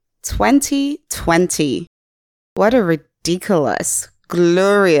2020. What a ridiculous,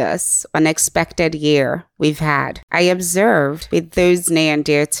 glorious, unexpected year we've had. I observed with those near and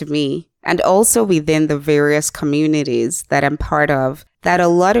dear to me, and also within the various communities that I'm part of, that a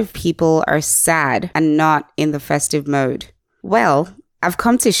lot of people are sad and not in the festive mode. Well, I've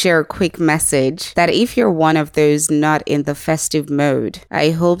come to share a quick message that if you're one of those not in the festive mode, I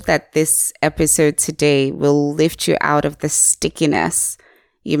hope that this episode today will lift you out of the stickiness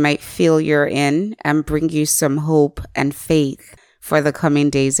you might feel you're in and bring you some hope and faith for the coming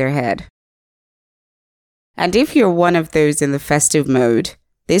days ahead. And if you're one of those in the festive mode,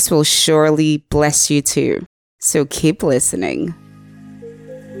 this will surely bless you too. So keep listening.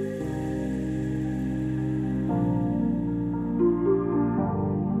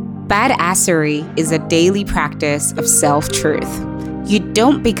 Badassery is a daily practice of self-truth. You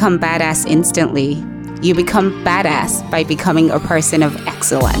don't become badass instantly. You become badass by becoming a person of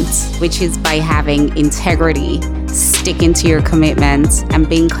excellence, which is by having integrity, sticking to your commitments, and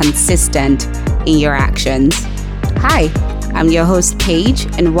being consistent in your actions. Hi, I'm your host, Paige,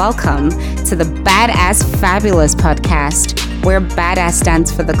 and welcome to the Badass Fabulous podcast, where badass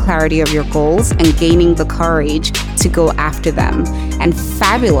stands for the clarity of your goals and gaining the courage to go after them, and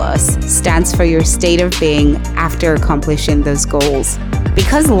fabulous stands for your state of being after accomplishing those goals.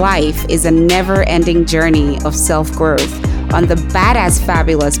 Because life is a never-ending journey of self-growth, on the Badass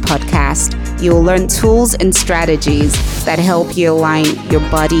Fabulous podcast, you'll learn tools and strategies that help you align your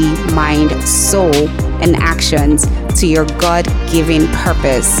body, mind, soul, and actions to your God-given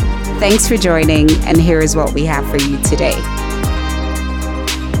purpose. Thanks for joining, and here is what we have for you today.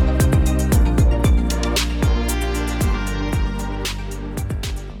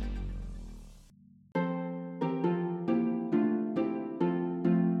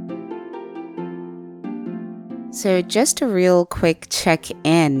 So just a real quick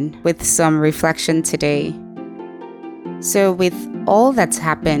check-in with some reflection today. So with all that's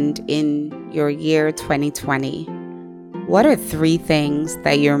happened in your year 2020, what are 3 things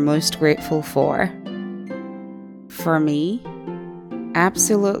that you're most grateful for? For me,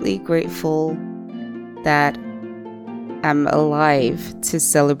 absolutely grateful that I'm alive to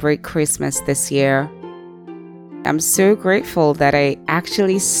celebrate Christmas this year. I'm so grateful that I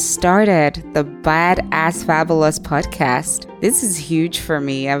actually started the Badass Fabulous podcast. This is huge for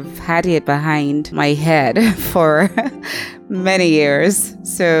me. I've had it behind my head for many years.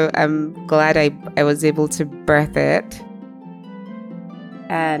 So I'm glad I was able to birth it.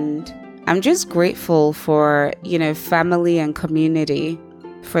 And I'm just grateful for, family and community,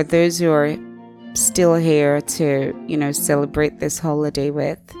 for those who are still here to, celebrate this holiday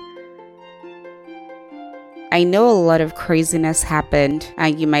with. I know a lot of craziness happened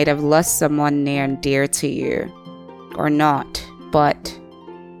and you might have lost someone near and dear to you, or not, but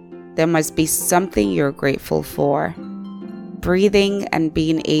there must be something you're grateful for. Breathing and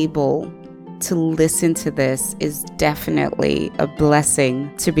being able to listen to this is definitely a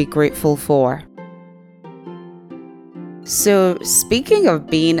blessing to be grateful for. So, speaking of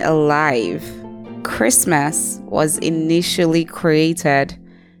being alive, Christmas was initially created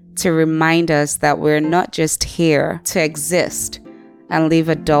to remind us that we're not just here to exist and live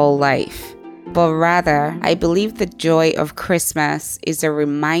a dull life, but rather, I believe the joy of Christmas is a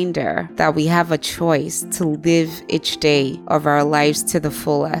reminder that we have a choice to live each day of our lives to the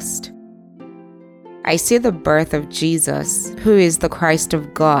fullest. I see the birth of Jesus, who is the Christ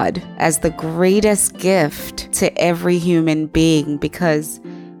of God, as the greatest gift to every human being, because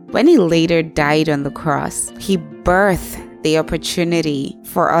when he later died on the cross, he birthed the opportunity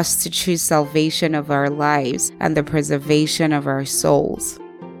for us to choose salvation of our lives and the preservation of our souls.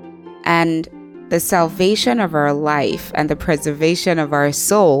 And the salvation of our life and the preservation of our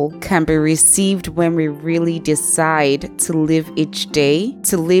soul can be received when we really decide to live each day,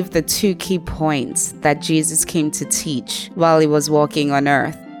 to live the 2 key points that Jesus came to teach while he was walking on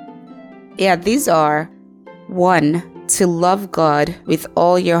earth. Yeah, these are 1, to love God with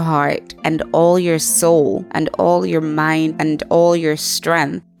all your heart and all your soul and all your mind and all your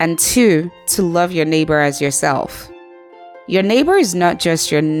strength. And 2, to love your neighbor as yourself. Your neighbor is not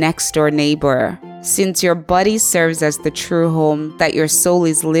just your next door neighbor, since your body serves as the true home that your soul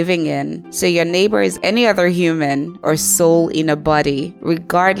is living in. So your neighbor is any other human or soul in a body,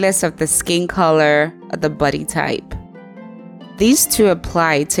 regardless of the skin color or the body type. These 2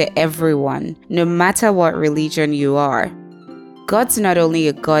 apply to everyone, no matter what religion you are. God's not only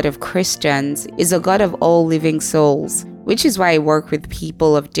a God of Christians, He's a God of all living souls, which is why I work with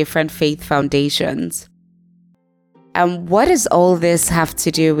people of different faith foundations. And what does all this have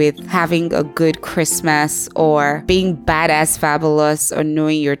to do with having a good Christmas or being badass fabulous or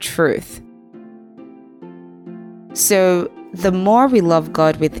knowing your truth? So, the more we love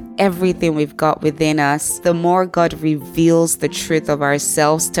God with everything we've got within us, the more God reveals the truth of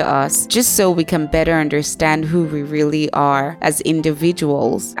ourselves to us, just so we can better understand who we really are as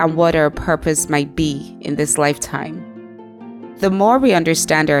individuals and what our purpose might be in this lifetime. The more we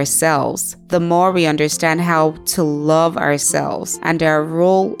understand ourselves, the more we understand how to love ourselves, and our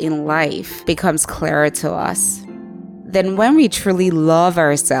role in life becomes clearer to us. Then when we truly love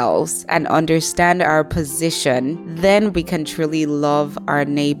ourselves and understand our position, then we can truly love our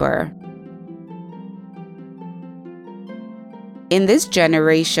neighbor. In this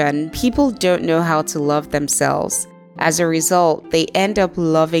generation, people don't know how to love themselves. As a result, they end up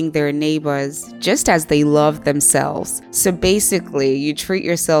loving their neighbors just as they love themselves. So basically, you treat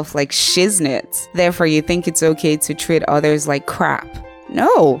yourself like shiznits, therefore you think it's okay to treat others like crap.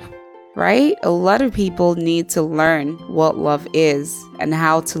 No! Right? A lot of people need to learn what love is and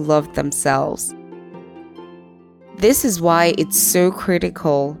how to love themselves. This is why it's so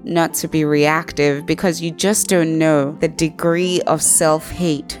critical not to be reactive, because you just don't know the degree of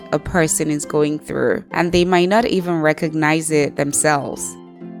self-hate a person is going through, and they might not even recognize it themselves.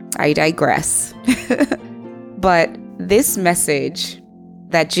 I digress. But this message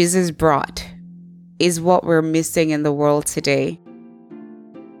that Jesus brought is what we're missing in the world today.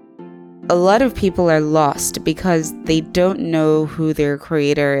 A lot of people are lost because they don't know who their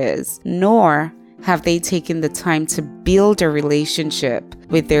creator is, nor have they taken the time to build a relationship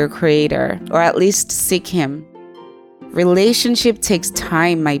with their creator, or at least seek him. Relationship takes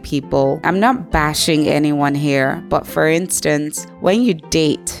time, my people. I'm not bashing anyone here, but for instance, when you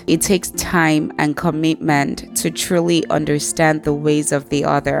date, it takes time and commitment to truly understand the ways of the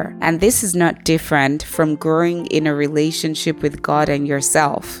other. And this is not different from growing in a relationship with God and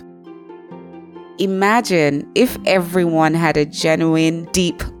yourself. Imagine if everyone had a genuine,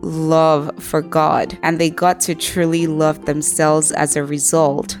 deep love for God and they got to truly love themselves as a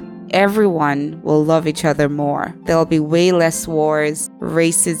result. Everyone will love each other more. There'll be way less wars,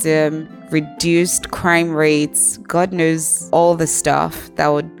 racism, reduced crime rates, God knows all the stuff that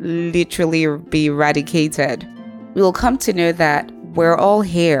would literally be eradicated. We'll come to know that we're all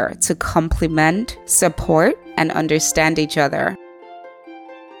here to complement, support, and understand each other.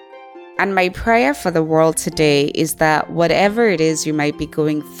 And my prayer for the world today is that whatever it is you might be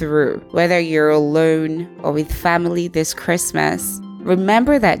going through, whether you're alone or with family this Christmas,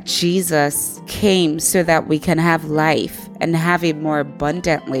 remember that Jesus came so that we can have life and have it more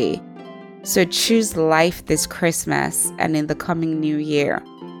abundantly. So choose life this Christmas and in the coming new year.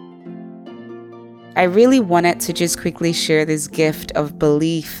 I really wanted to just quickly share this gift of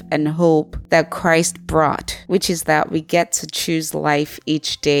belief and hope that Christ brought, which is that we get to choose life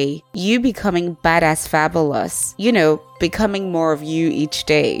each day. You becoming badass fabulous, becoming more of you each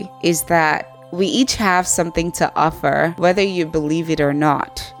day, is that we each have something to offer, whether you believe it or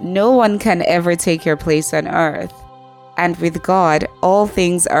not. No one can ever take your place on earth. And with God, all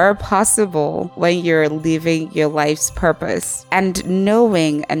things are possible when you're living your life's purpose. And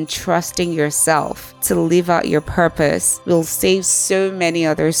knowing and trusting yourself to live out your purpose will save so many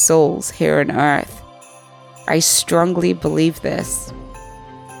other souls here on earth. I strongly believe this.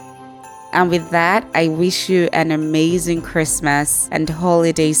 And with that, I wish you an amazing Christmas and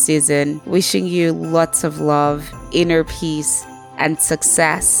holiday season, wishing you lots of love, inner peace, and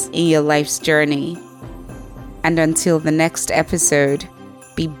success in your life's journey. And until the next episode,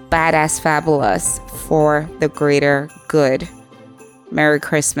 be badass fabulous for the greater good. Merry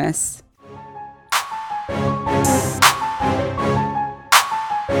Christmas.